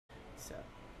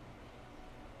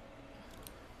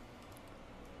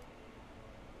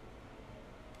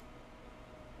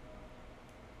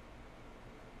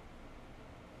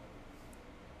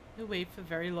wait for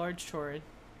very large Torin.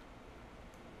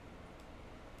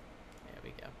 There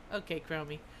we go. Okay,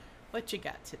 Chromie. What you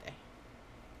got today?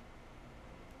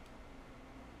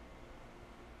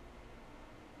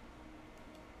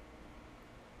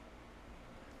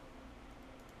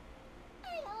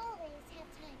 I always have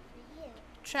time for you.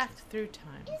 Tracked through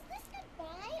time. Is this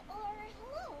goodbye or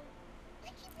hello? I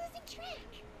keep losing track.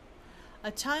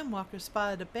 A time walker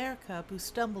spotted a bear cub who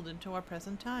stumbled into our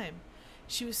present time.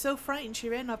 She was so frightened she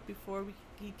ran off before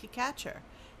he could catch her.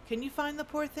 Can you find the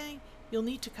poor thing? You'll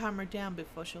need to calm her down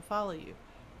before she'll follow you.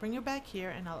 Bring her back here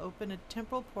and I'll open a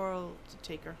temporal portal to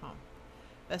take her home.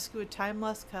 Rescue a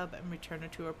time-lost cub and return her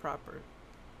to her proper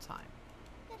time.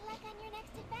 Good luck on your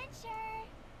next adventure.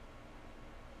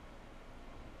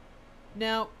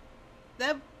 Now,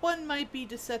 that one might be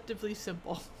deceptively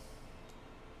simple.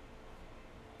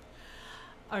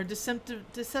 Or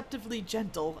deceptively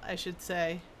gentle, I should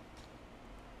say.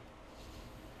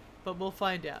 But we'll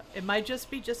find out. It might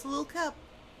just be a little cub.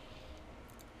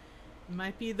 It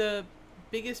might be the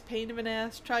biggest pain of an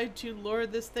ass trying to lure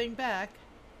this thing back.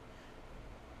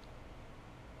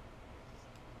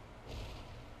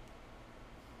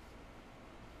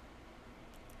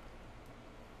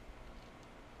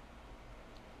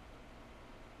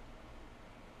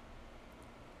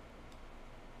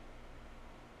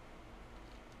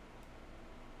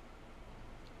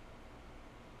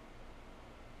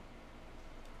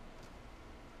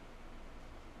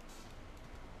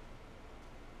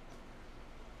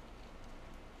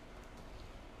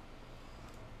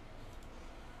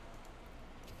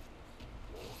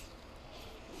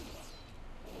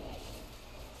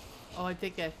 Oh, I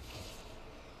think I...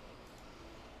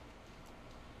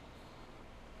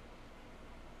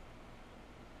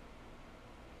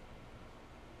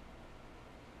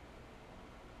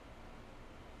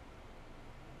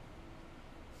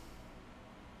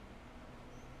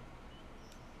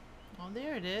 Oh,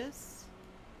 there it is.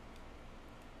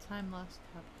 Time lost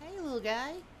cup. Hey, little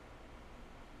guy.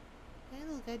 Hey,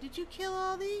 little guy. Did you kill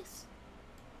all these?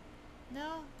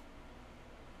 No?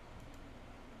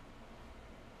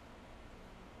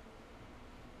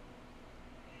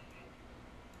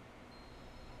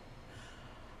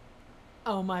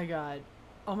 Oh my god.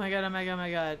 Oh my god, oh my god, oh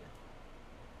my god.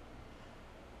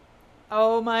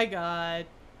 Oh my god.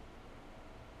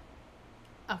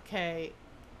 Okay.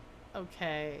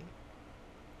 Okay.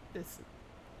 This...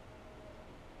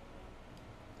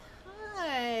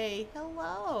 Hi.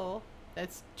 Hello.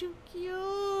 That's too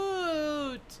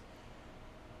cute.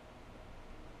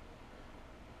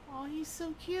 Oh, he's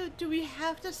so cute. Do we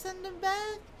have to send him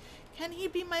back? Can he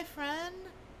be my friend?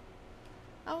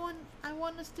 I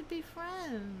want us to be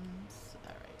friends.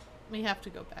 Alright. We have to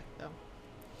go back though.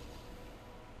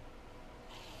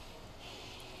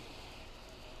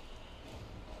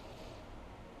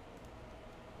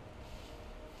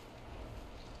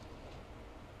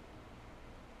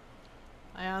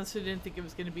 I honestly didn't think it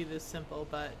was going to be this simple,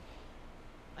 but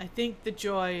I think the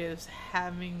joy is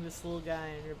having this little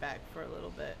guy on your back for a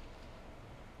little bit.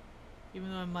 Even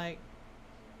though I'm like,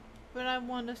 but I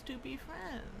want us to be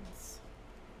friends.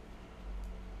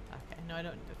 Okay, no, I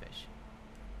don't need the fish.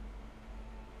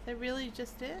 Is that really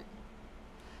just it?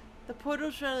 The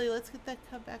portal's ready. Let's get that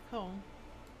cub back home.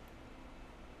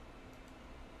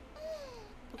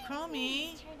 Well,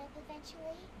 Chromie. Turn up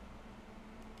eventually.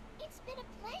 It's been a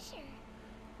pleasure.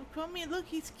 Well, Chromie, look,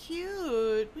 he's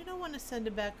cute. We don't want to send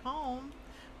him back home.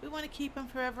 We want to keep him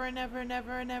forever and ever and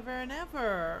ever and ever and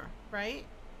ever. Right?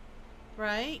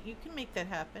 Right? You can make that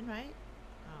happen, right?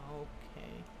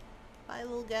 Okay. Bye,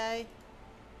 little guy.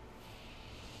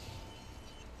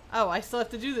 Oh, I still have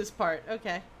to do this part.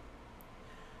 Okay.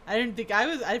 I didn't think I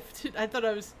was... I thought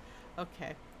I was...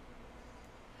 Okay.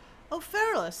 Oh,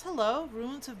 Feralus. Hello.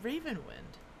 Ruins of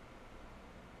Ravenwind.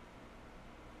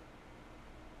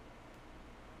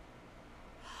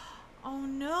 Oh,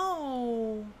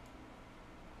 no.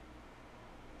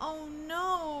 Oh,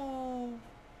 no.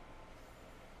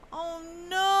 Oh,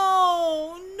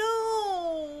 no. No.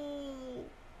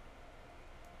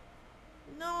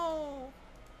 No.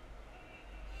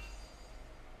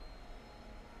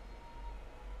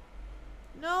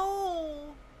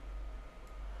 No.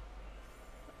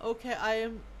 Okay, I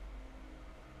am...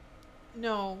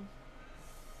 No.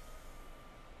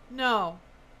 No.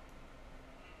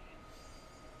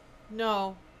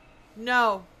 No.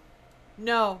 No.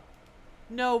 No.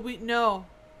 No, we... No.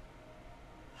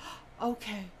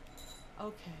 Okay.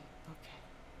 Okay. Okay.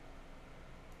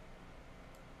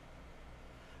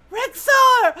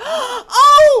 Rexar!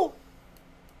 Oh!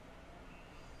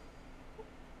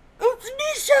 It's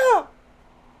Nisha!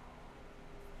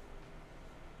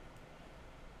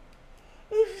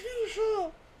 It's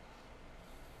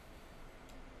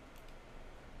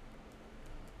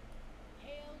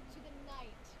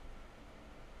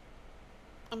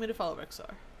I'm gonna follow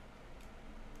Rexar.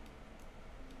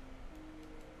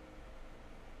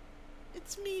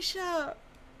 It's Misha!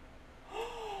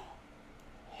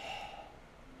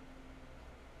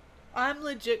 I'm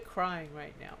legit crying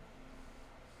right now.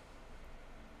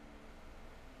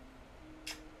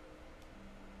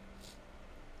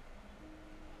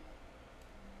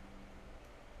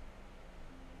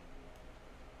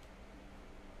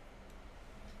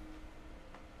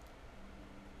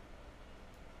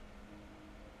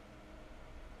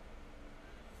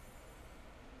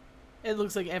 It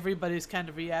looks like everybody's kind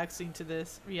of reacting to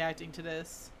this.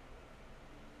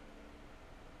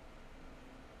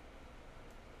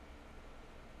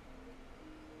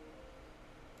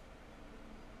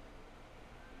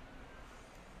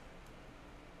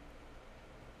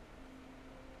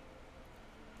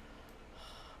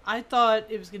 I thought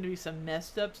it was going to be some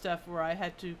messed up stuff where I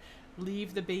had to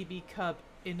leave the baby cub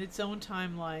in its own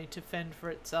timeline to fend for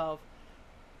itself.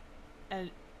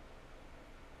 And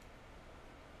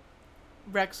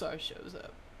Rexar shows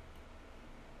up.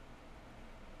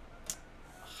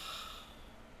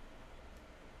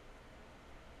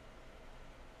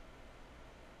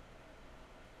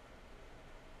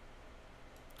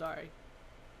 Sorry.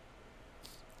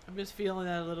 I'm just feeling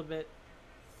that a little bit.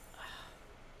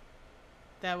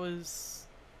 That was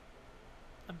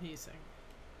amazing.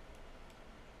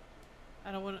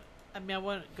 I don't want to. I mean, I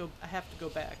want to go. I have to go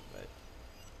back, but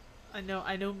I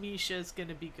know Misha's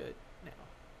gonna be good now.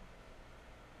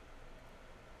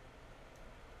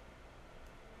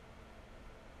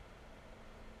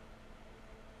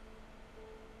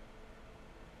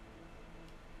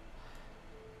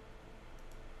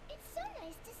 It's so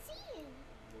nice to see you.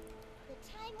 The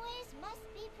time waves must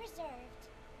be preserved.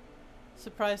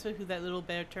 Surprised by who that little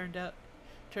bear turns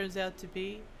out to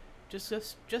be.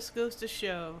 Just goes to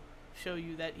show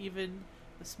you that even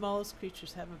the smallest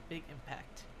creatures have a big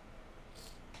impact.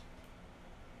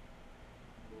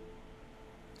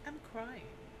 I'm crying.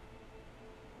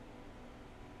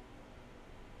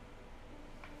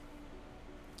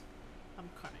 I'm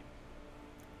crying.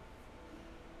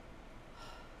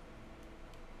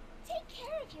 Take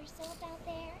care of yourself out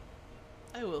there.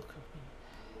 I will, Courtney.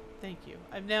 Thank you.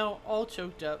 I'm now all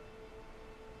choked up.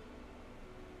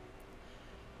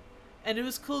 And it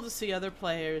was cool to see other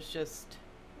players just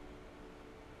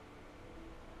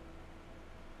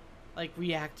like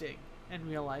reacting and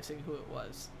realizing who it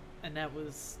was. And that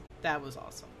was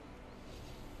awesome.